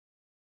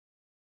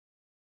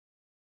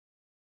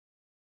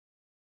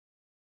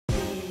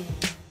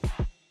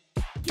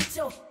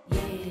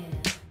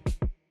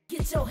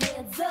Get your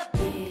hands up,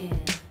 yeah.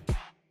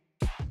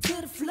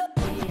 To the floor,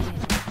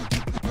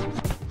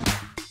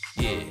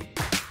 yeah.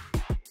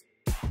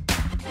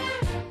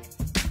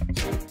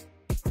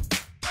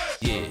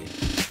 Yeah.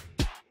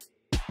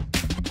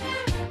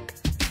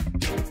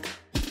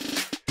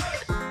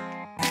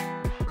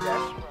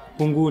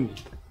 Kunguni.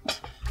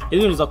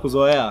 Hizo ni za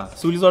kuzoea.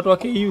 Si ulizo watu wa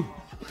KU.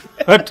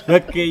 Watu wa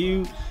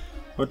KU.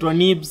 Watu wa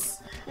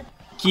Nibs.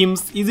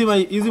 Kims.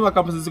 Hizi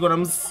makampasi ziko na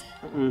ms.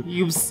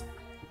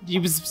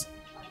 Jibs.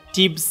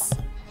 Tips.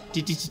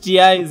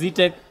 TTTI.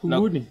 Zitek.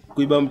 Kunguni.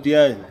 Kuiba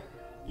mtihani.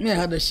 Mimi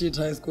had a shit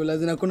high school.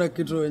 Lazima kuna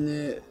kitu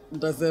wenye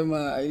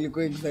nitasema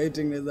ilikuwa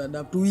exciting naweza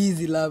adapt. Too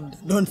easy loved.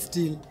 Don't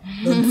steal.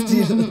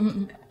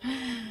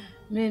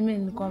 Mimi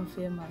nilikuwa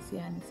famous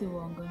yani si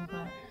uongo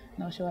mpaka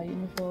na show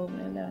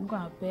uniform leo nilikuwa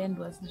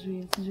napendwa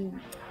sijui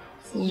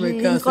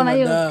umekaa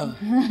sana dawa.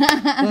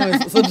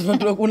 Sasa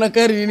tunatoka kuna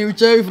kari nini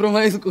uchawi from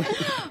high school.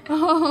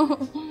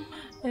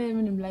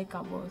 Mimi ni like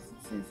a boss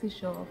si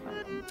show off.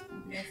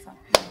 Yes sir.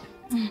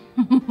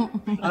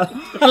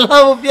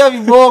 Alafu pia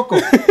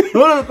viboko.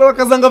 Unaona nilikuwa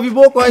kazanga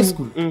viboko high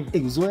school.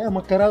 Uzoea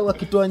makarau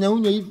akitoa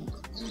nyaunya hivi.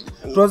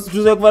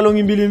 Tuzoea kwa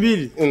longi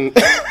mbili.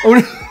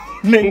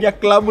 Unaingia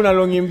club na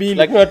longi mbili.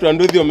 Lakini watu wa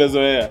Nduthi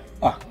wamezoea.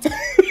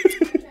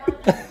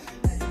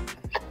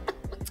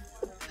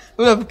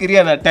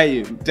 Unafikiria na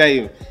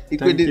time.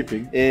 Iko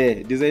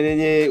design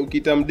yenye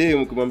ukita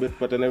mdem ukimwambia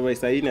tupatane by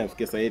saa 4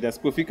 afike saa 8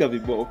 asipofika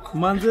viboko.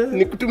 Manze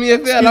nikutumie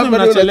fare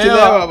labda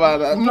unachelewa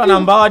bana. Mtu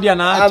anambao hadi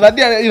anaacha.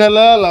 Hadi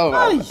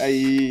inalala. Ai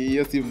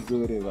hiyo si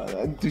mzuri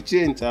bana. Tu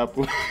change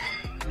hapo.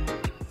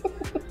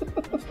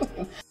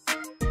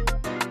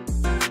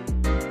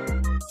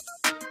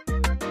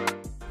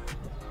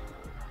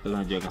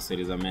 Unajua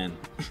kasori za men.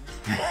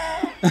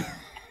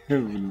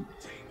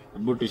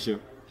 Butisho.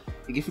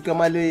 Ikifika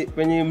mali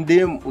kwenye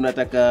mdem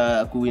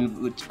unataka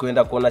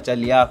kuenda kuona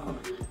chali yako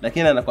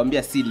lakini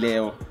anakuambia si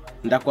leo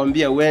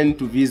ndakwambia when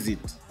to visit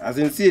as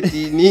in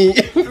city ni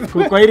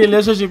kwa hii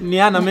relationship ni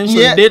ana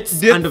mention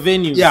dates and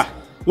venues. Yeah.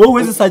 Wewe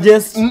uweze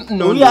suggest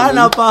huyu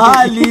ana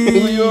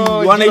pahali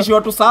wanaishi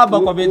watu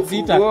 7 kwa bed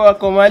sita. Wewe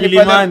wako mali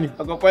pale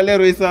wako pale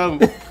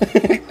Roysambu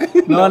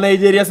na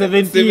Nigeria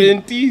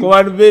 17 kwa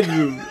one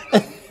bedroom.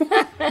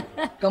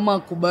 Kama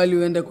kubali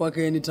uende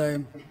kwake anytime.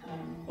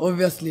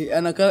 Obviously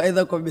anakaa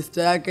either kwa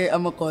besta yake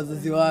ama kwa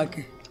wazazi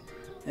wake.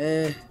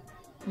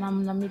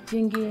 Na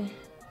meetingi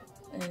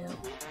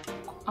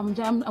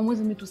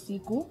amwezi mitu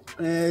siku.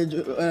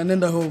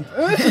 Nenda home.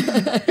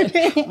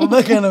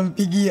 Babake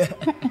anampigia.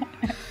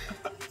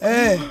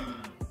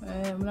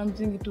 Mna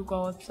meetingi tu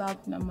kwa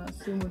WhatsApp na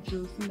masimu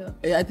tu sinda.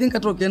 I think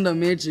hata ukienda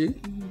mechi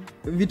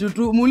vitu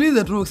tu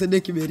muulize tu usaidie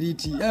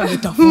kiberiti.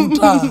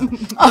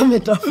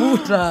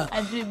 Ametafuta.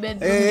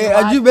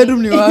 Ajui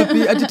bedroom ni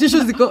wapi? Ati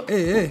tissue ziko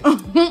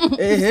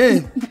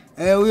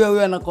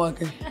huyo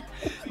anakwake.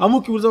 Amu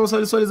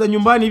ukiuliza swali za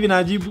nyumbani hivi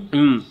naajibu.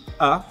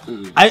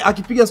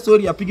 Akipiga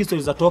story apige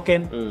story za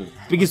token,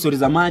 apige story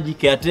za maji,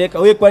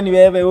 caretaker. Wewe kwani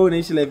wewe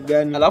unaishi life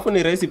gani? Alafu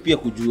ni rahisi pia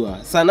kujua.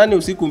 Saa 8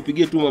 usiku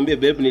mpigie tu mwambie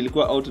babe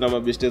nilikuwa out na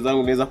mabeste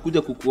zangu naweza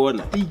kuja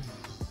kukuona.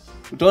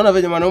 Utaona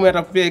venye mwanaume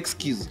atakupea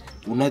excuse.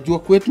 Unajua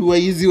kwetu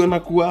waizi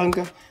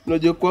wanakuanga.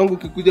 Unajua kwangu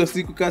ukikuja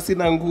usiku kasi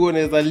na nguo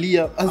naweza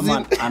lia.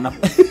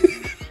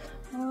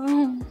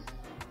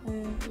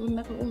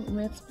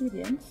 Una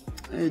experience?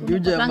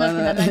 Juja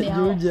bana,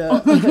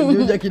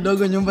 juja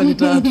kidogo nyumba ni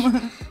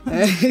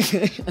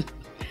 3.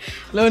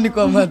 Leo ni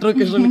kwa matro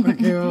kesho ni kwa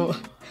keo.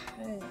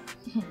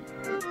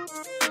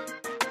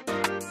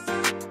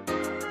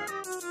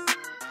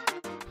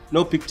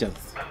 No pictures.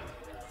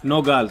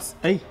 No girls.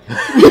 Hey.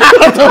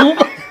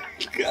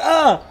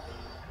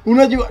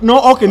 Unajua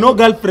no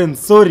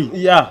girlfriends, sorry.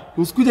 Yeah.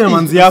 Usikuje na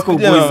manzi yako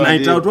boys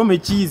night out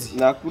wamechizi.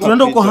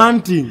 Tunaenda uko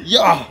hunting.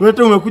 Yeah.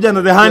 Wewe umekuja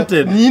na the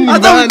hunted.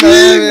 Hata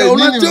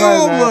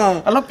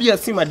unachoma. Alafu pia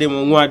si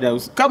mademo ngwada.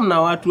 Kama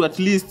na watu at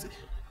least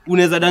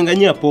unaweza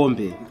danganyia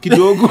pombe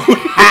kidogo.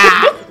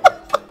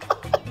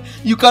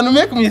 You can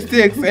make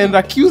mistakes and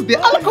accuse the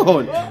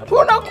alcohol.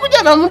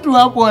 Unakuja na mtu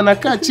hapo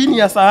anakaa chini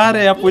ya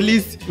sahara ya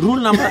polisi.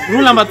 Rule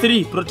number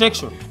 3,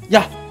 protection.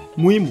 Yeah,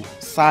 muhimu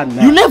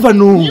sana. You never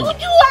know.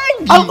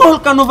 Alcohol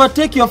can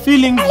overtake your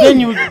feelings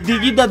when you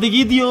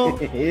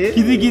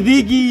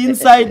digidigi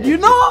inside. You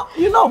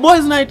know,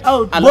 boys night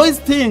out, boys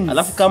things.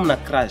 Alafu kama na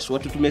crash,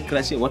 watu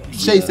tumecrash, watu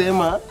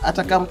tushaisema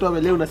hata kama mtu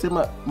ameleo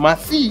unasema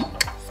masi,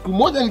 siku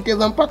moja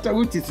nikaweza mpata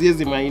uchi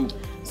siwezi mind.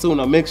 So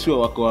una make sure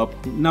wako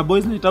hapo. Na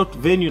boys night out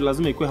venue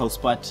lazima ikuwe house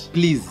party.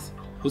 Please.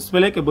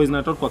 Usipeleke boys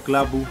night out kwa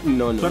club.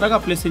 No. Tunataka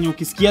place yenye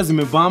ukisikia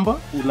zimebamba.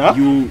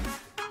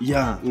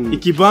 Yeah.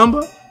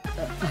 Ikibamba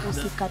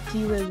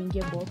usikatiwe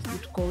uingie box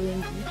tuko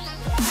wengi.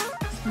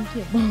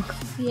 Usiingie box,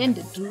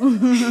 siende tu.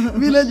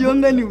 Bila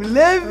juanga ni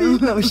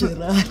mlevi na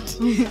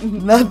usherati.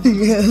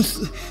 Nothing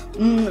else.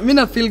 Mimi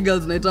na feel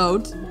girls night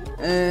out.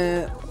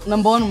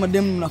 Number 1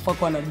 madem mnafaa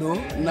kwa na do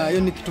na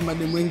hiyo ni kitu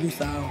madem wengi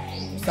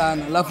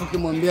sana. Alafu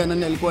kimwambia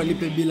nani alikuwa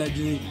alipe bila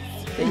juu.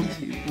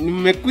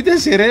 Nimekuja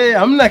sherehe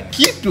hamna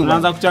kitu.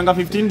 Unaanza kuchanga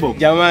 15 bob.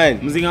 Jamani,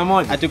 Mzinga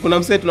moja. ati kuna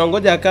msee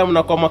tunangoja akaa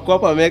mna kwa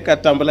makwapa ameweka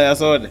tambla ya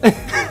soda.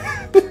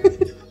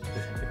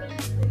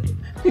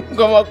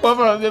 Kwa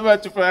makwapa amebeba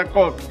chupa ya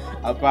coke.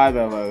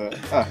 Hapana baba.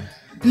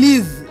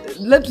 Please,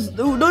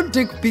 don't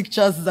take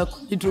pictures za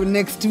kitu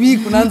next week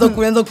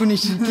kuanza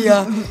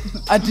kunishikia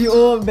ati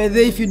by the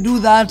way, if you do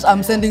that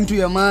I'm sending to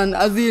your man,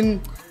 as in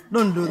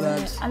don't do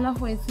that.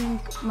 Alafu I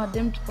think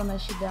madam tuko na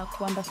shida ya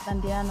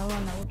kuunderstandiana,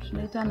 unaona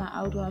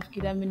tunaitana out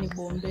unafikiria mimi ni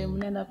bombe,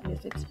 mnaenda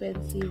place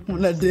expensive.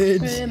 Una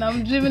date. Na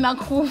mjimi na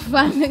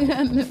kufa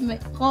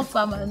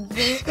nimekopa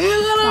manze.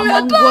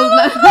 Kama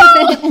ngoza.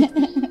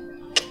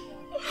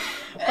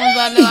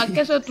 Kwanza leo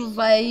kesho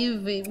tuvae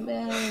hivi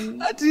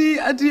man.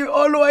 Ati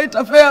all white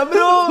affair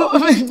bro.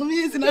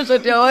 Mimi sina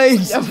shati ya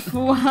white.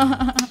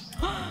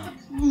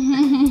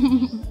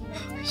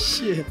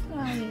 Shit.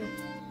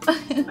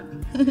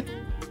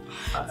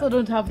 So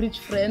don't have rich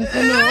friends,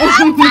 you know.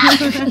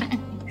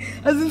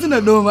 As in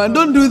Sinadoma,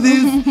 don't do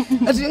this.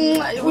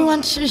 We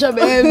want shisha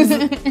babes.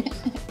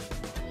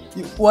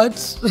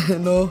 What?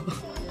 No.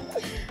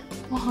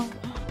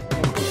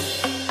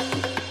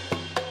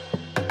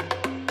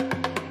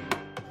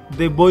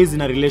 The boys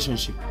in a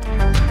relationship.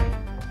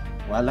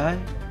 Walai.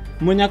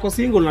 Mwenye ako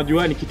single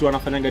unajua ni kitu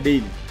anafanyanga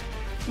daily.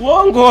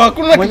 Uongo,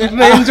 hakuna kitu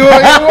tunaenjoy.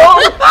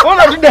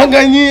 Unaona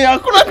tudanganyia,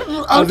 hakuna kitu.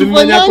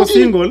 Mwenye ako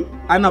single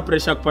ana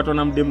pressure kupatwa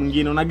na mde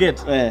mwingine, una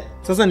get?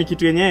 Sasa ni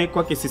kitu yenyewe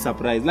kwake si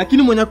surprise.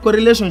 Lakini mwenye ako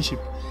relationship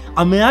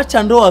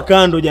ameacha ndoa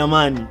kando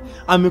jamani.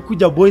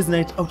 Amekuja boys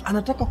night out,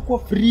 anataka kuwa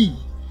free.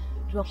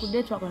 Jua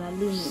kudate wako na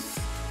limits.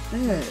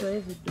 So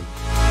hivi tu.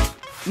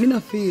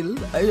 Mina feel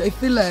I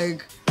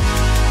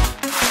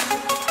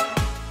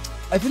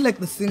feel like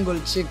the single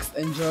chicks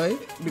enjoy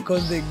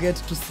because they get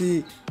to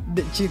see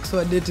the chicks who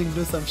are dating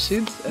do some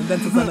shit and then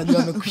sasa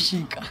najua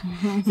amekushika.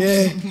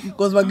 Yeah,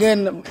 because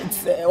again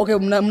it's okay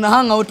mna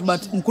hang out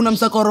but kuna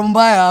msakoro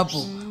mbaya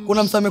hapo.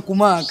 Kuna msame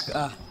kumark.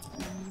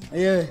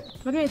 Yeah.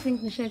 But I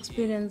think nisha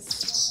experience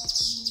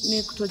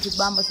ni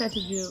kutojibamba sasa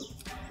tujue.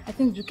 I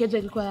think jukeja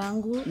ilikuwa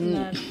yangu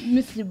na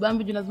mimi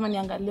sijibambi juu lazima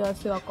niangalie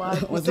wase wako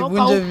wapi.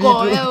 Wasivunje vitu.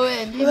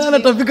 Wewe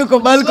anatafika kwa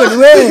balcony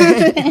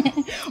wewe.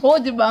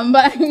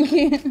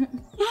 Ujibambangi.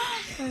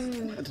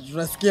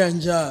 Tunasikia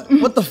njaa.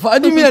 What the fuck?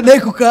 Mimi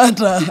nadai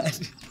kukata.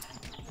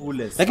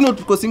 Lakini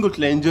tuko single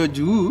tunaenjoy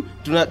juu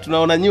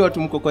tunaona nyi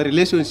watu mko kwa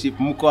relationship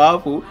mko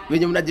hapo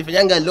wenye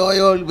mnajifanyanga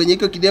loyal wenye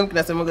iko kidem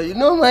kinasema you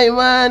know my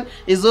man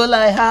is all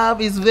I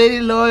have is very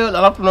loyal,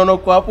 alafu tunaona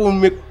uko hapo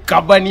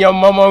umekabania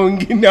mama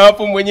mwingine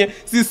hapo mwenye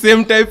si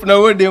same type na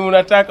wewe dem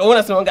unataka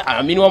unasema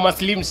mimi wa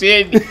muslim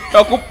shade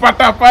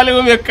nakupata pale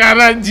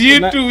umekana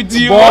jitu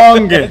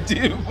jibonge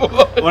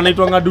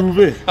wanaitwa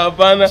ngaduve.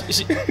 Hapana,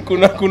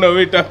 kuna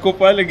waiter ko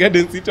pale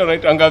Garden City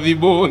wanaitwa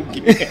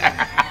vibonge.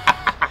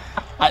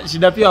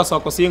 Shida pia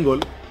wako single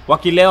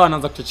wakilewa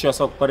wanaanza kuchochea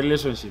soko kwa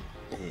relationship.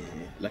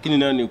 Lakini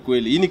nayo ni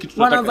ukweli. Hii ni kitu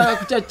tunataka. Wanaanza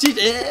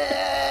kuchachisha.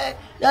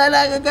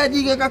 Yala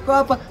kakajike kako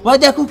hapa.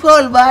 Waje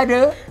kucall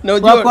bado. Na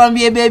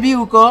wakwambie baby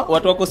uko.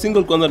 Watu wako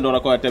single kwanza ndio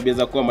wanakuwa tabia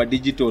za kuwa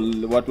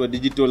watu wa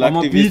digital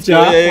activists.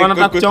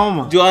 Wanataka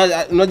kuchoma.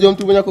 Unajua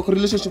mtu mwenye kwa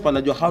relationship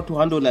anajua how to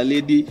handle a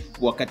lady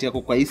wakati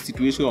yako kwa hii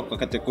situation,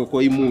 wakati yako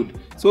kwa hii mood.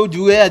 So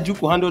juu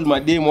ku handle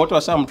madem watu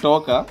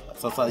washamtoka.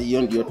 Sasa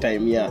hiyo ndio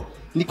time ya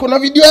niko na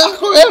video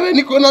yako wewe,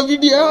 niko na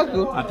video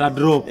yako. Ata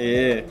drop.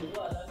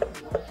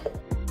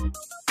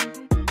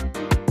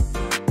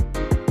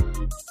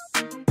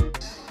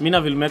 Mimi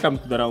na vile makeup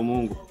mkudharau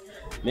Mungu.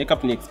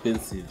 Makeup ni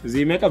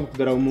expensive. Makeup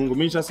mkudharau Mungu.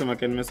 Mimi nishasema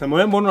nimesema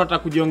wewe mbona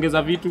unataka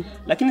kujiongeza vitu?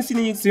 Lakini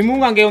si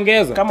Mungu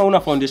angeongeza. Kama una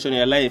foundation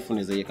ya life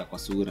unaweza iweka kwa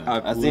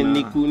sura. As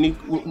in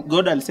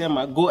God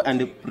alisema go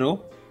and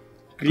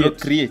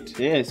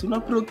procreate. Yes, una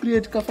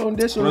procreate ka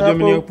foundation hapo.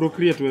 Unajua mimi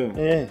procreate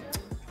wewe.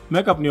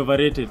 Makeup ni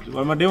overrated.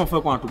 Wamademo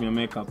fao kwa wanatumia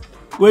makeup.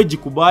 Wewe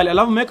jikubali.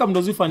 Alafu makeup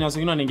ndio zifanya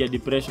wengine wanaingia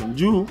depression.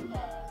 Juu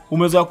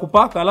umezoea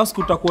kupaka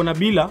alafu utakuona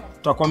bila,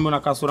 utakwambia una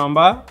kasura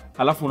mbaya,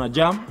 alafu una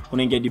jam,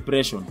 unaingia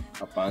depression.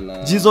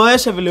 Hapana.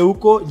 Jizoeshe vile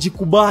uko,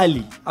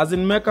 jikubali. As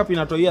in makeup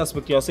inatoa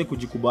aspect ya wase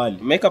kujikubali.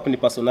 Makeup ni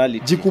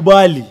personality.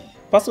 Jikubali.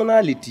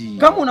 Personality.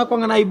 Kama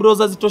unakuanga na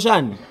eyebrows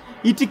zitoshani,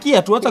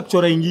 itikia tu hata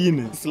kuchora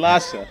ingine.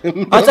 Slasher.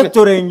 Acha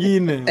kuchora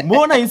ingine.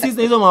 Mbona insist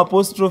hizo ma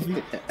apostrophe?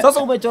 Sasa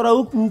umechora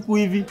huku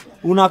hivi,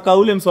 unakaa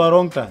ule mso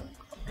wrong time.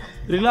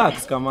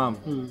 Relax kama mama.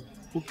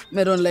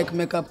 I don't like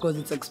makeup because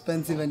it's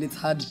expensive and it's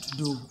hard to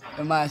do.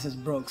 My ass is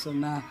broke, so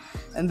nah.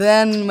 And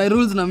then my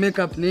rules na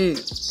makeup ni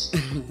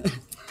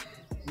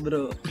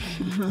bro.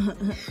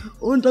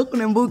 Unataka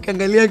kuniambia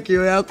ukiangalia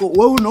kio yako,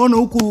 wewe unaona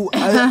huku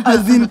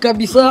azin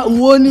kabisa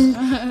uoni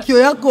kio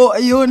yako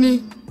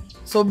aioni.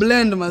 So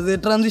blend maze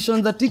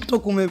transitions za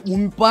TikTok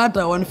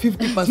umepata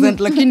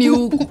 150% lakini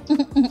huku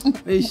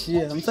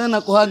shit.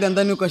 Msana kuhaga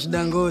ndani uko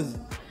shida ngozi.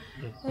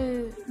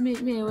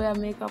 Me wear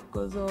makeup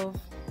because of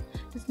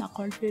it's not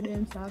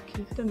confidence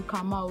it can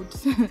come out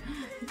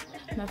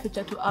na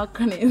feature to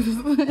acne.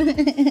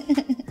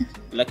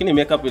 Lakini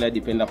makeup ina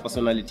depend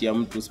personality ya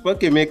mtu.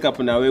 Usipake makeup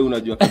na wewe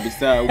unajua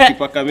kabisa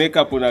ukipaka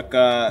makeup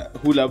unakaa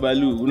hula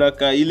balu,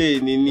 unakaa ile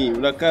nini,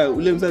 unakaa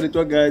ule mzee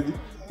anaitwa gaji.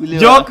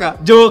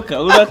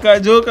 Joka. Unakaa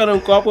joka na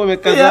uko hapo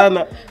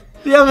umekazana.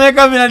 Pia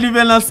makeup ina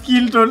depend na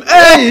skin tone.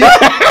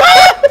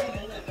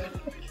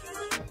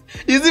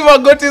 Hizi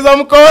magoti za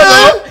mkono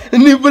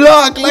ni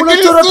black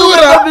lakini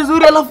sura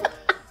vizuri alafu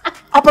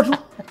hapa tu.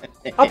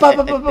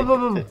 Hapa.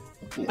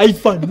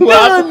 iPhone.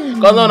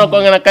 Kwanza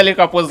unakuanga na kale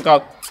ka pose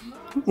ka.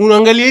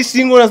 Unaangalia hii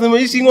shingo unasema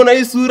hii shingo na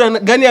hii sura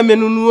gani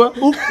amenunua?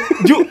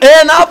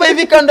 Na hapa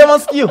hivi kanda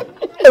masikio.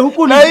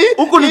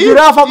 Huku ni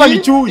giraffe hapa ni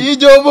chui. Hii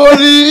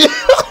jobori.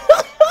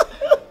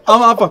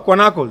 Ama hapa kwa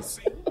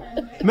knuckles.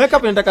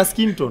 Makeup inataka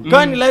skin tone.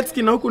 Kama ni light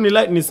skin na huku ni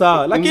light ni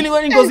sawa. Lakini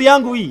wewe ni ngozi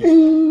yangu hii.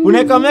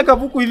 Unaweka makeup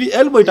huku hivi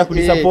elbow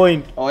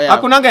itakudisappoint.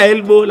 Hakunanga ya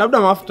elbow, labda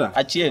mafuta.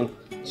 Achieng.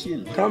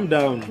 Chill. Calm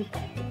down.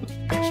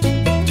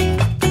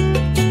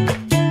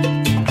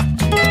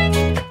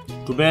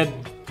 To bed.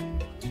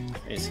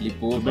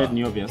 Sleepover. To bed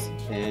ni obvious.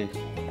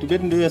 To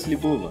bed ndio ya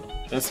sleepover.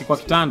 Sasa kwa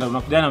kitanda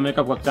unakuja na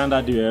makeup kwa kitanda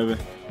hadi wewe.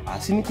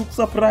 Si ni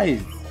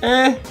kukusurprise.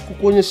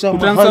 Kukuonyesha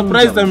mahali.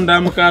 Utansurprise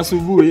mdamka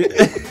asubuhi.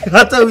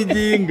 Hata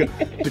ujinga.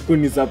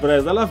 Tukuni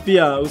surprise. Alafu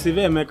pia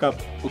usivae makeup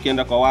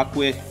ukienda kwa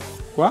wakwe.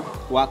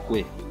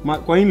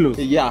 Kwa in-laws.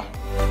 Yeah.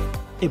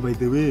 By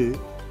the way,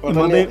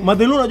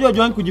 madhelu unajua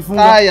Joan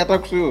kujifunga. Hata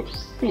kushu.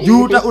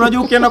 Juu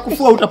unajua ukienda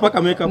kufua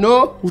utapaka makeup.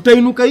 No.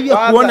 Utainuka hivi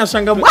kuona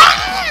shangamu.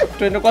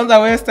 Tuende kwanza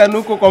western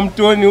huko kwa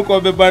mtoni huko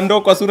beba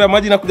ndoo kwa sura ya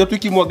maji na kuja tu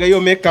kimwaga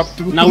hiyo makeup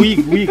tu. Na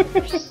wig.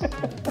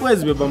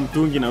 Huwezi beba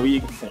mtungi na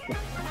wig.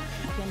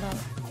 Ukienda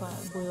kwa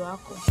boy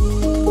wako.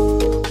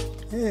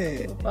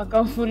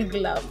 Paka full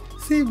glove.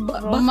 Si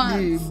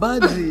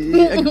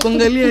badri.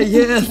 Akikuangalia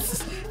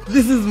yes.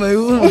 This is my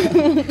woman.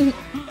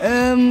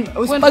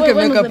 Usipake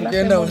makeup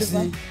ukienda usi.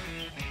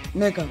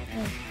 Makeup.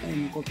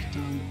 Niko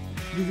kitanda.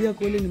 Divya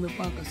kweli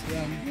nimepaka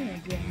sana.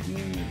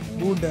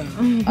 Buda.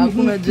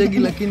 Hakuna jegi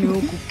lakini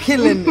huku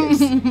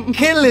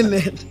killing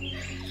it.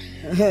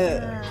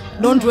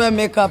 Don't wear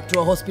makeup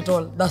to a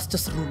hospital. That's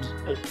just rude.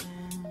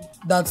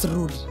 That's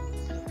rude.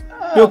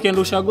 Pia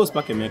ukienda ushago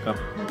usipake makeup.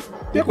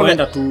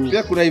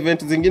 Pia kuna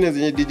event zingine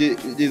zenye DJ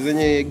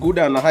zenye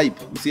guda na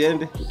hype.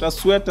 Usiende.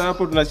 Utasweat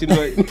hapo tunashindwa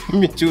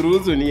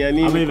michuruzu ni ya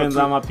nini? Ama event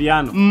za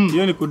mapiano.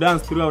 Hiyo ni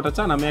kudance kidogo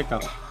utachana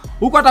makeup.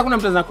 Huko hata kuna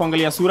mtazama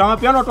kuangalia sura,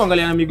 mapiano watu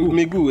angalia na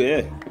miguu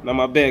na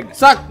mabeg.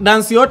 Sasa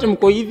dance yote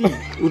mko hivi,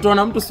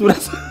 utaona mtu sura.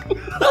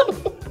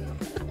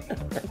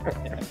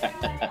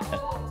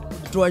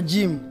 To a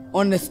gym,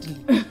 honestly.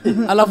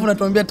 Alafu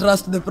natuambia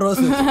trust the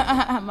process.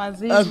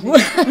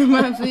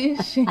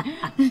 Mazishi.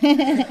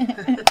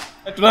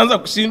 Tunaanza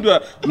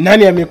kushindwa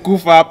nani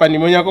amekufa hapa, ni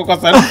mwenye ako kwa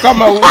sana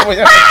kama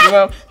huyo.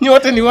 Ni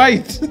wote ni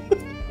white.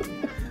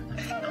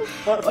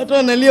 Watu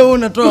wanalia wewe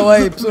unatoa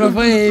wipes,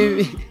 unafanya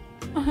hivi.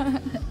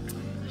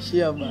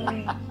 Shia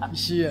bana.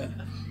 Shia.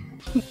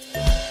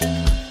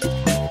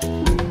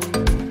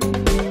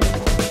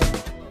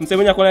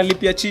 Msemenya kwa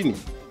lipia chini.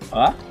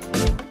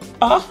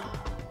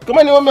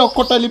 Kama ni wewe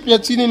ukota lipia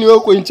chini ni wewe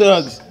uko in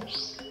charge.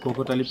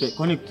 Kokota lipia.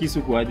 Kwani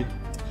kisu kwaje?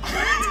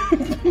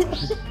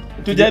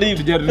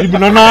 Tujaribu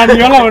na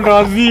nani? Wala ndo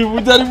wazimu.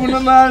 Tujaribu na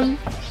nani?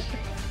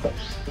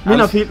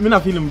 Mimi na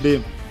feel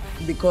mdem.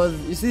 Because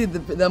you see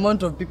the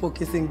amount of people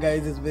kissing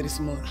guys is very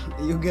small.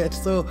 You get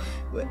so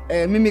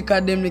mimi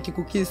kadem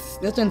nikikukiss,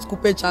 acha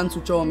nisikupe chance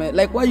uchome.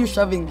 Like why you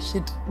shoving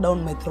shit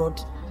down my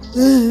throat?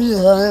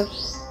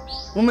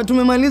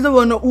 Tumemaliza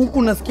bwana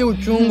huku nasikia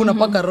uchungu na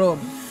paka rob.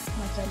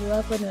 Matali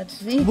wako ni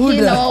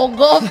watriki na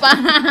waogopa.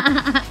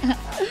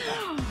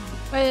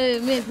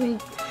 Mimi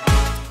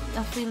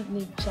I feel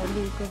ni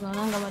chali because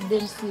naanga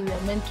madem si we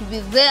are meant to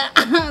be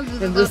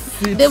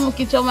there. Demu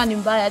kichoma ni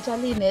mbaya,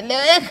 chali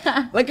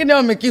inaeleweka. Lakini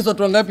wamekiswa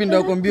watu wangapi ndio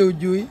wakwambia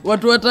ujui?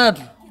 Watu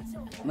watatu.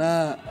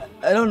 Na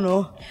I don't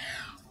know.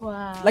 Wow.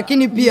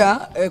 Lakini pia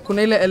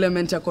kuna ile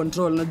element ya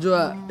control.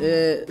 Najua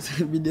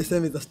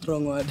BDSM is a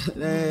strong word.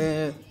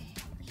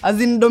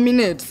 As in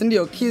dominate,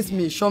 ndio kiss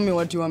me, show me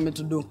what you want me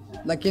to do.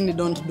 Lakini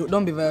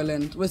don't be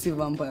violent. Wewe si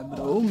vampire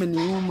bro.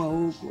 Umeniuma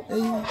huko.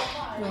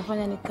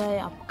 Unafanya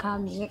nikae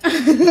upcoming.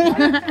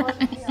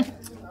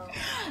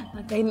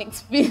 Like an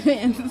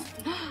experience.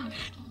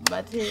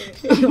 But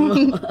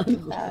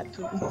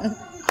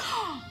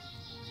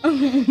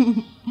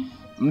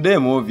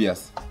mdem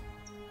obvious.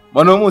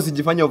 Wanaume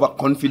usijifanye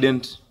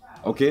overconfident.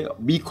 Okay?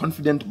 Be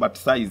confident but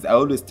size. I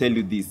always tell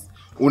you this.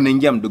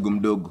 Unaingia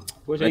mdogo.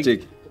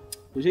 Check.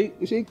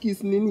 Ushai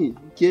kiss nini?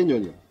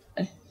 Kienyonya.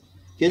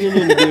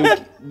 Kienyonya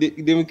ni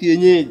dem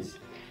kienyeji.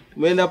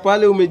 Umeenda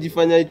pale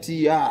umejifanya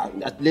eti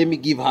let me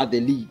give her the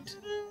lead.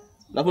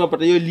 Alafu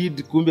unapata hiyo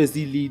lead kumbe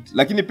si lead.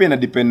 Lakini pia ina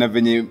depend na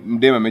venye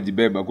mdem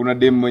amejibeba. Kuna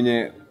dem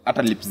mwenye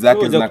hata lips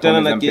zake zinakuwa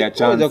zinampea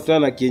chance. Unaweza kutana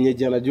na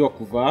kienyeji anajua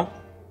kuvaa.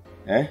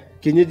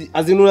 Kienyeji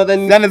azinuna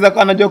dhani sana za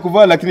kwa anajua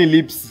kuvaa lakini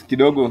lips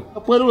kidogo.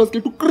 Hapo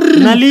unasikia tu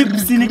na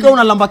lips ni kama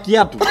unalamba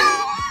kiatu.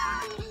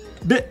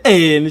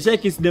 Nishaki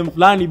kiss dem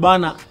fulani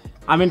bana.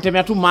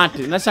 Amenitemea tu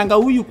mate. Nashanga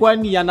huyu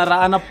kwani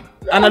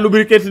ana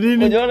lubricate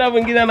nini? Unaona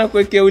mwingine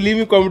anakuwekea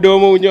ulimi kwa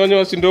mdomo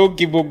unyonyo usindo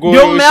kibogoro.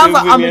 Ndio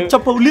umeanza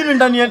amechapa ulimi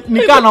ndani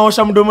nikaa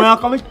naosha mdomo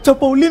wako.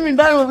 Amechapa ulimi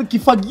ndani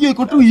kifagio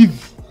iko tu hivi.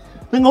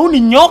 Ngauni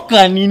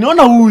nyoka ni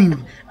naona huyu.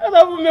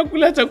 Alafu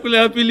umekula chakula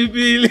ya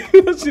pilipili.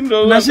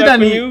 Usindo. Na shida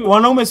ni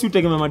wanaume si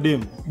utegemea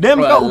mademu.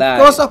 Dem ka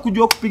ukosa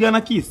kujua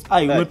kupigana kiss.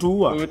 Ai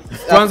umetuua.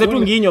 Tuanze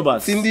tu nginyo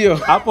basi. Si ndio?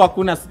 Hapo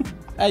hakuna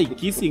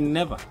kissing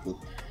never.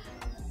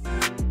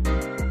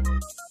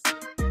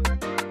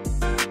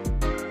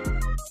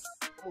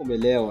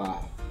 Umelewa.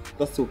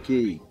 That's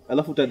okay.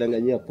 Alafu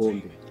utadanganyia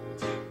pombe.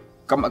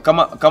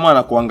 Kama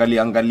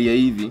anakuangalia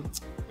hivi.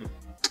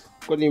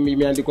 Kwani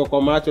imeandikwa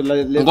kwa macho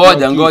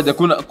ngoja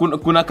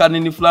kuna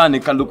kanini fulani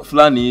kaluku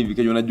fulani hivi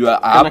kile unajua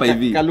hapa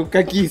hivi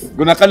kaluka kiss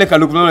kuna kale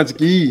kaluku fulani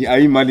unachiki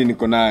hii mali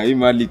niko nayo hii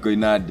mali iko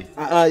inadi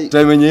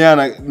time yenyewe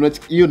ana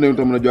hiyo ndio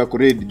mtu unajua ako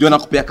ready jua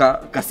nakupea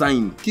ka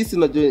sign kiss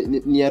unajua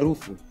ni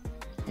harufu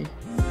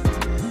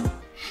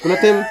kuna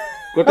time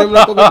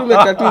nakoga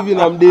tumekatu hivi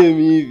na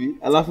mdemi hivi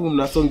alafu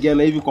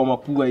mnasongeana hivi kwa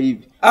mapua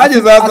hivi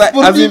aje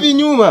sasa hivi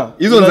nyuma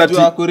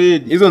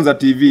hizo za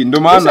TV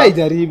ndio maana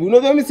usijaribu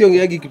unajua mimi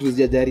siongeagi kitu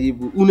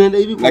sijajaribu unaenda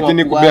hivi kwa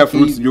lakini kubea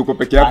fruits juu uko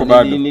peke yako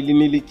bado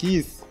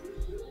nilikiss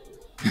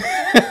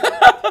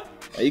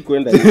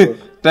haikwenda hivyo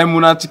time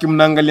unachiki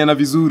mnaangaliana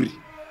vizuri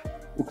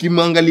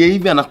ukimwangalia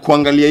hivi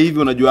anakuangalia hivi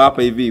unajua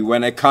hapa hivi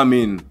when I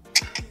come in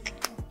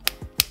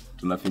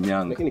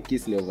tunafinyanga lakini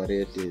kiss ni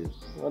overrated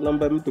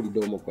wanaomba mtu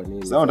mdomo kwa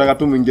nini sasa unataka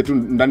tu mwingie tu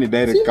ndani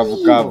direct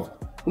kavu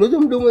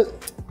unajua mdomo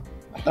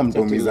hata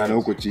mtomizana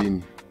huko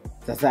chini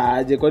sasa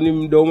aje kwani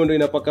mdomo ndio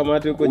inapaka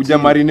mate huko chini uja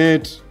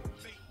marinate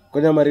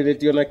kwani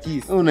marinate yona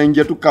kiss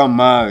unaingia tu kama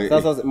mawe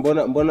sasa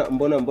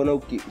mbona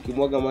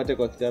ukimwaga mate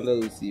kwa kitanda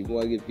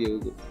usimwage pia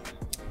huko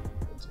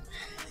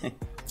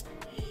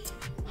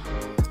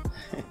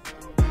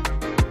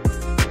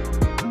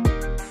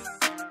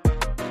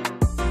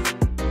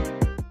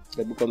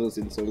sababu kama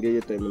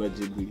usinisongee time na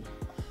jibu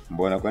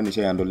mbona kwani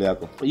shay handle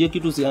yako hiyo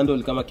kitu si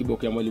handle kama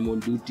kiboko ya mwalimu on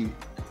duty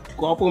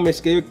kwa hapo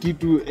umeshika hiyo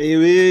kitu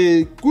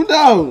ewe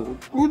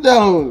cool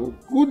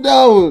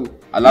down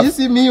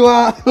hisi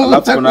miwa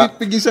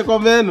utakupigisha kwa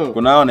meno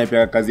kuna hao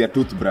anaipiga kazi ya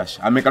toothbrush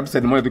ameka tu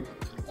side moja tu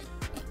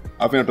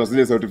hapo inatoa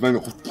zile sauti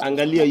fanga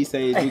angalia hii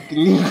side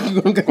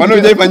kwani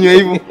hujaifanywa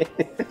hivyo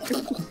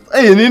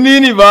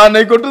nini bana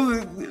iko tu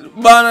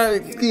bana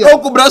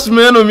huko brush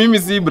meno mimi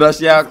si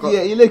brush yako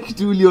ile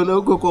kitu uliona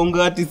huko kwa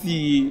ngati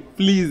si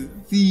please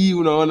si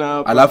unaona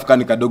hapa alafu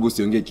kani kadogo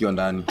usiongee kio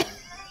ndani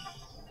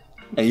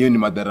hiyo ni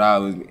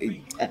madharau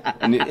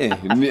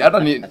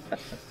hata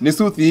ni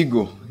suthi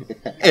ego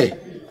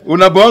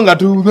unabonga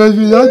tu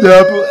unaje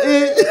hapo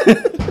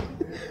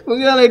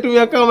mwingine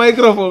anaitumia kama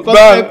microphone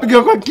kwa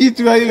kupiga kwa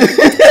kichwa hivi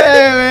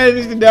wewe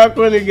ni shida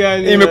yako ni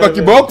gani imekuwa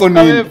kiboko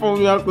nini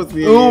phone yako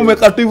si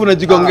umekatu hivi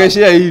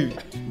unajigongeshea hivi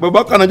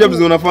babaka anajua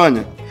vizuri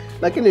unafanya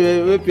lakini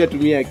wewe pia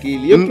tumia akili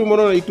hiyo mtu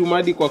mbona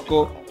unaitumadi kwa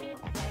ko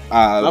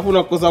alafu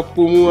unakosa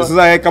kupumua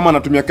sasa yeye kama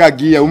anatumia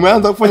kagia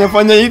umeanza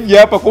kufanya hivi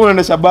hapa kwa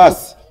unaendesha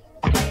basi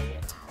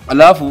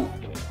alafu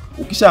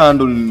ukisha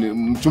handle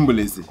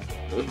mchumbulezi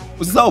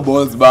usisahau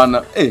boss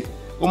bana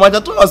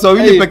umaja tu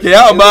wasawili peke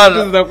yao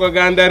bana zinakuwa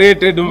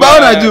underrated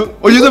bana juu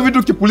ujizo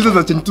vitu kipuliza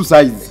za change tu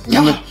size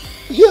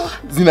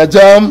zina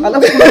jam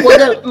alafu unakuwa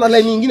na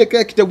line nyingine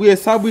kama kitabu ya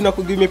hesabu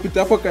inakuwa imepita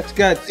hapo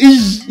katikati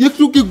hiyo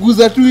kitu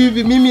kiguza tu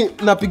hivi mimi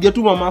napiga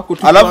tu mamako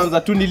tu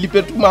kwanza tu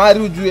nilipe tu mahari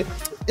ujue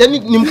yani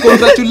ni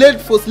congratulate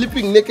for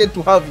sleeping naked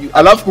to have you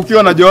alafu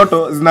kukiwa na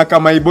joto zina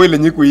kama iboy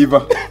lenye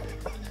kuiva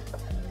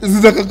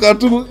zizakaka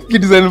tu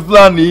kidesign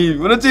fulani hivi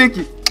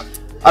unacheki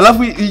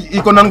alafu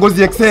iko na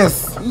ngozi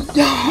excess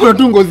kuna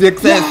tu ngozi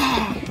excess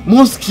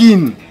more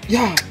skin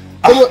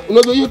kama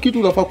unajua hiyo kitu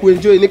unafaa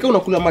kuenjoy ni kama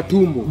unakula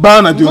matumbo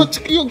bana juu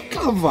hiyo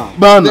cover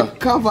bana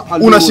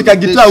unashika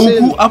gitaa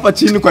huku hapa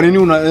chini kwa nini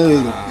una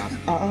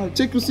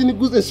check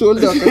usiniguze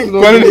shoulder wakati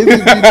unaona hizi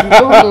vitu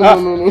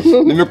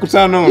no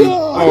nimekutana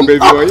baby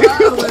boy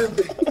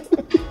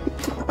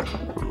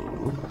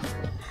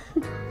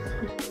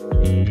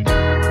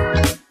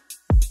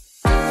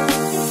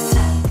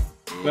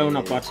wewe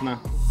una partner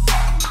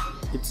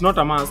it's not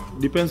a must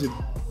depends with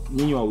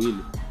nyinyi wawili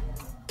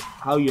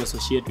how you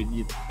associate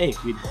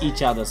with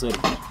each other so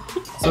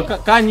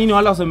nyinyi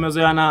wala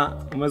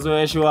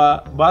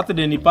umezoeshwa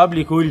birthday ni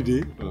public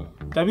holiday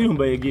tabii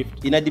umbaye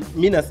gift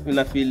mimi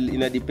na feel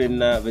ina depend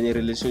na venye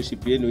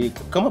relationship yenu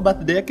iko kama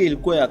birthday yake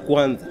ilikuwa ya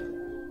kwanza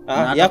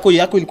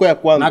yako ilikuwa ya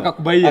kwanza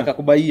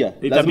akakubaia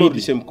lazima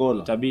upishe mkono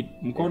itabidi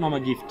mkono ama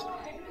gift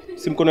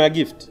si mkono ya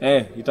gift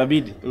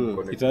itabidi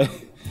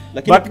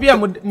lakini pia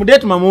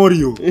mdate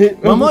Mamorio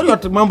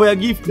mambo ya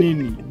gift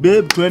nini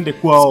babe twende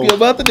kwao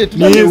siku ya birthday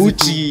tulale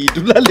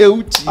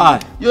uchi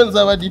hiyo ni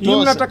zawadi tosha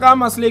mimi nataka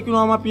kama slake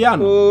na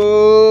mapiano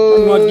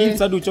kwa gift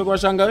hadi uchoko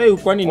shanga wewe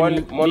kwani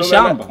ni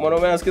shamba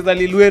mwanaume anasikiza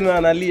Lilwena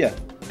analia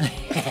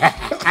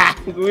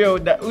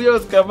huyo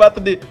siku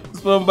birthday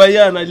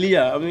Spombaya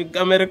analia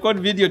amerecord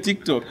video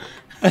TikTok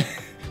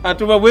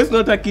atuma voice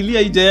note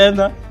akilia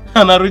ijaenda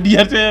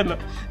anarudia tena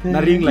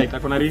na ring light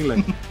akona ring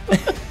light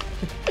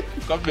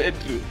kwa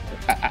bedroom.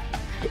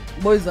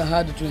 Boys are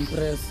hard to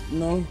impress,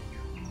 no?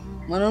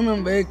 Mwanaume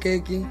mbaye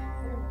keki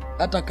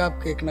hata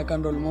cupcake na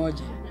candle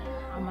moja.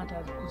 Ama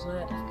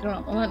atakuzoea.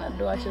 Kama na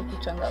ndo ache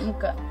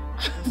kuchangamka.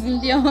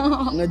 Ndio.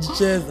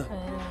 Unajicheza.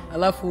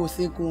 Alafu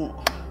usiku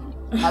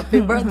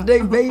happy birthday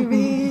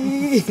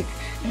baby.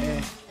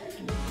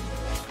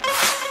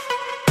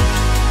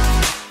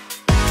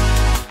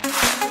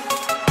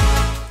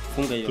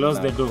 Funga hiyo.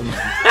 Close the door.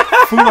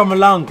 Funga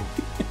mlango.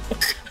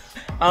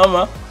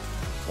 Ama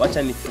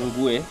wacha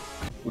nifungue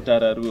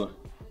utararua.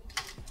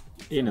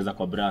 Hii inaweza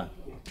kwa bra.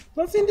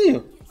 Basi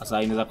ndio.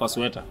 Sasa inaweza kwa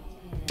sweater.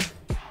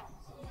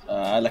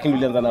 Lakini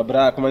ulianza na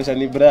bra, kumaanisha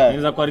ni bra.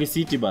 Inaweza kwa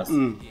receipt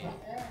basi.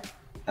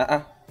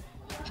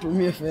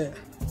 Tumie fair.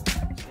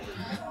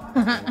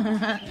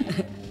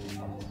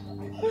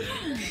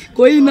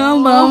 Kwa hii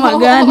namba ama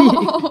gani?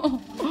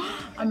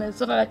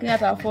 Amesota lakini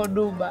ata afford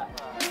Uber.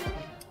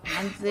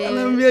 Anze.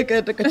 Anambia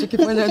kaita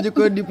chikifanya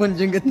juko ndipo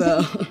njenge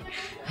tao.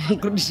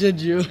 Kurudisha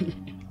jioni.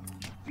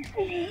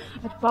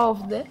 At power of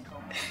the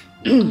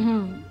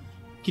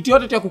Kitu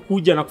yote cha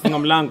kukuja na kufunga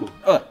mlango.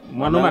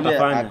 Mwanaume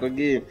atafanya. Ako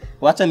game.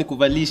 Wacha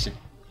nikuvalishe.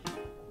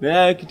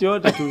 Kitu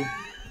yote tu.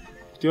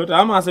 Kitu yote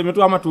ama aseme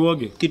tu ama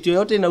tuoge. Kitu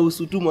yote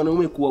inahusu tu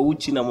mwanaume kuwa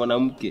uchi na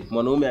mwanamke.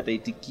 Mwanaume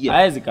ataitikia.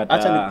 Haezi kataa.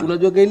 Acha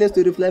unajua ile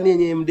story fulani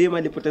yenye MDM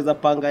alipoteza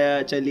panga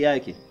ya chali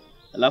yake.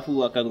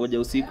 Alafu akangoja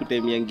usiku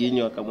time ya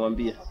nginyo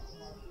akamwambia.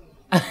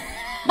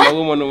 Na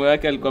mwanaume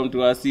wake alikuwa mtu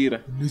wa hasira.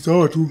 Ni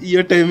sawa tu.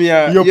 Hiyo time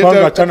ya hiyo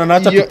panga achana na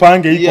acha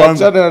tupange hii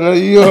kwanza. Achana na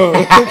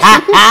hiyo.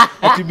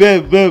 Ati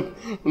babe,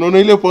 unaona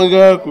ile panga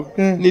yako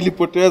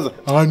nilipoteza.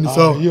 Ni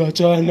sawa. Hiyo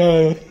achana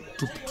nayo.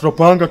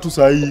 Tutapanga tu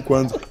saa hii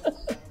kwanza.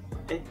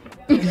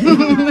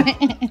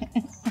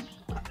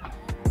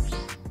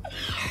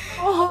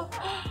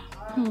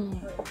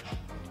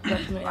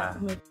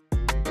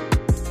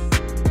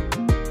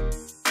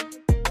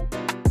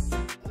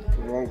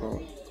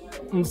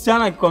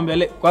 Msichana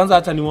akikwambia kwanza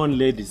hata ni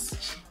one ladies.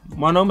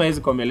 Mwanaume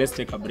hawezi kwambia let's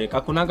take a break.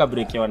 Hakunanga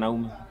break ya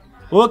wanaume.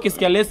 Wewe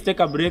ukisikia let's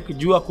take a break,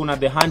 jua kuna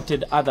the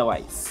hunted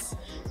otherwise.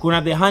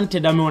 Kuna the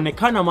hunted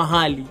ameonekana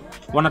mahali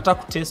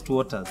wanataka test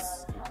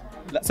waters.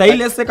 Sasa ile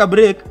let's take a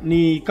break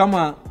ni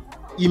kama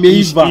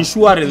imeiva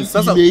insurance.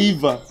 Sasa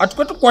imeiva.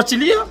 Atukwetu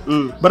kuachilia.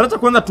 Barata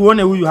kwanza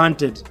tuone huyu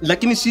hunted.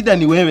 Lakini shida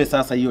ni wewe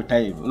sasa hiyo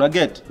time. Una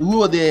get?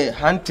 Who the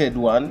hunted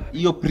one,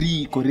 hiyo pre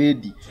iko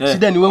ready.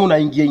 Shida ni wewe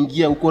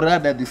unaingia uko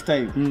rada this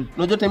time.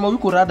 Unajua time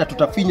uko rada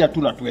tutafinya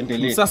tu na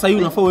tuendelee. Sasa hiyo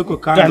unafaa uweke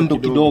kando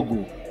kidogo.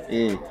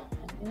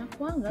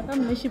 Kwanza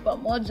kama mnaishi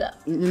pamoja.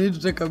 You need to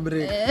take a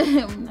break.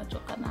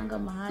 Mnatoka nanga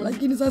mahali.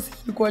 Lakini sasa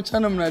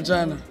kuachana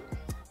mnaachana.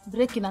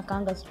 Break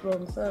inakaanga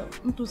strong. So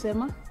mtu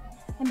sema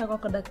enda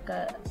kwa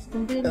dakika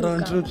 2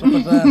 Round 2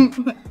 tutapatana.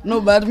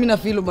 No, but mimi na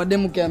feel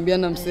mademu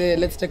kiambiana msee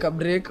let's take a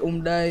break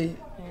umdai.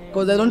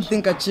 Because I don't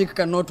think a chick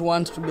cannot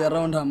want to be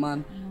around her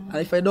man.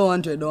 And if I don't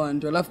want to, I don't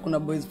want to. Alafu kuna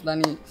boys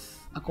fulani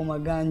ako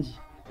maganji.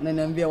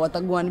 Ananiambia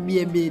watagwan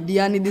BB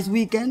Diani this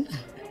weekend.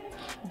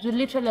 You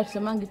literally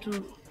asemangi tu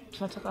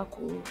tunataka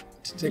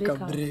take a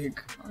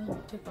break.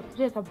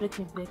 Take a break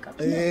ni break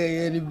up.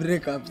 Ni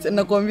break up.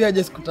 Nakwambia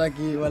je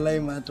sikutaki walai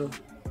mato.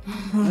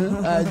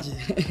 Aje.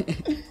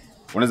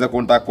 Unaweza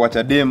kunataka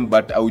kuacha dem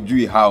but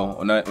haujui how,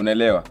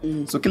 unaelewa?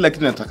 So kila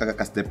kitu nataka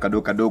ka step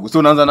kadogo. So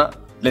unaanza na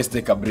let's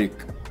take a break.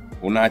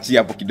 Unaachia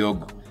hapo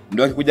kidogo.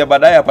 Ndio akikuja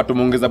baadaye hapa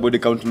tumeongeza body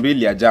count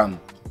 2 ya jam.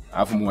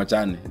 Alafu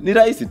muachane. Ni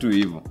rahisi tu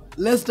hivyo.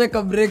 Let's take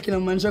a break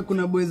inamaanisha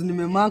kuna boys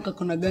nimemaka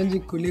kuna ganji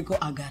kuliko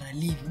agara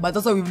leave. But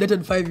sasa we've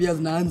dated 5 years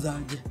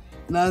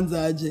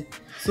naanza aje.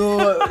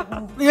 So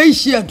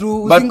yaishia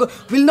tu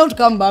will not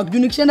come back.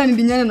 Junikishana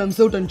nindinyana na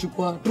msee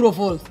utanichukua. True or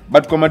false?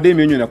 But kwa madem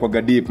yenyewe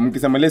inakuwa deep.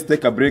 Mkisema let's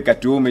take a break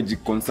ati wewe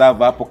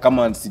umejiconserve hapo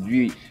kama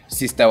sijui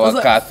sister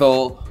wa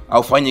Katho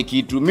au fanye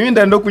kitu. Mimi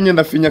ndo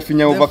kunyenda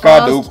finya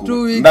avocado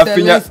huko.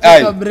 Ndafinya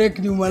take a break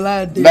ni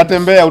umalade.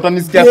 Natembea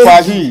utanisikia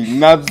saa hii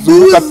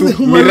nazunguka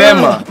tu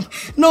mirema.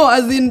 No,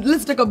 as in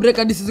let's take a break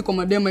hadi sisi kwa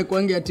madem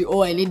ikuange ati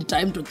I need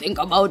time to think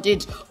about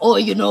it.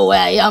 You know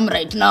where I am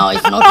right now.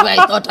 It's not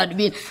where I thought I'd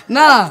be.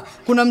 Na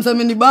kuna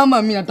msameni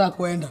bamba mimi nataka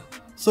kwenda.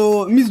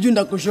 So mimi sijui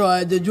ndakushow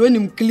aje. Jueni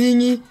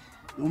mklingi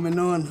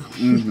umeona.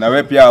 Na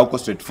wewe pia uko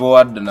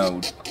straightforward na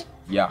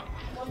yeah.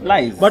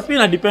 Lies. But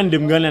pia depend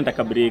dem gani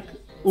anataka break.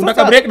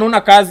 Unataka break na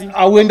una kazi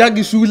au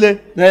uendagi shule.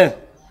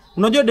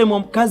 Unajua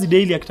demo kazi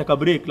daily akitaka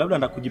break labda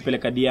anataka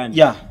kujipeleka Diani.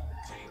 Yeah.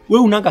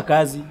 Wewe unanga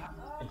kazi.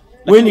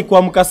 Wewe ni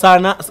kuamka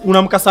sana,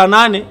 unamka saa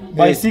 8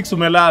 by 6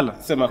 umelala.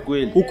 Sema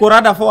kweli. Uko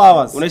rada 4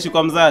 hours. Unaishi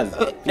kwa mzazi.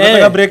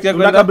 Unataka break ya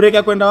kwenda? Unataka break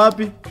ya kwenda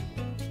wapi?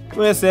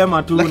 Wewe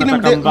sema tu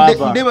unataka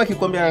mbaba. Lakini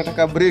akikwambia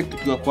anataka break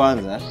tukiwa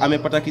kwanza,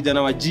 amepata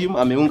kijana wa gym,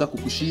 ameunga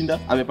kukushinda,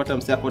 amepata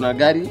msee ako na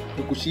gari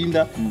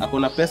kukushinda, ako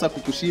na pesa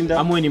kukushinda.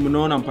 Amwe ni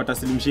mnaona mpata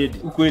Slim Shady.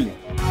 Ukweli.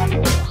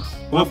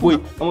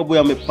 Ama boy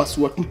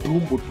amepasua tu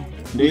tumbo tu.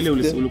 Ndio ile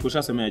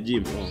ulikushasema ya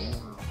gym.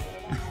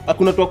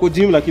 Hakuna tu ako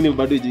gym lakini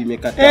bado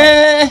imekata.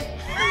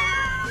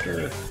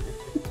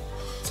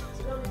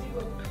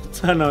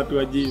 Sana watu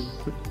wa gym.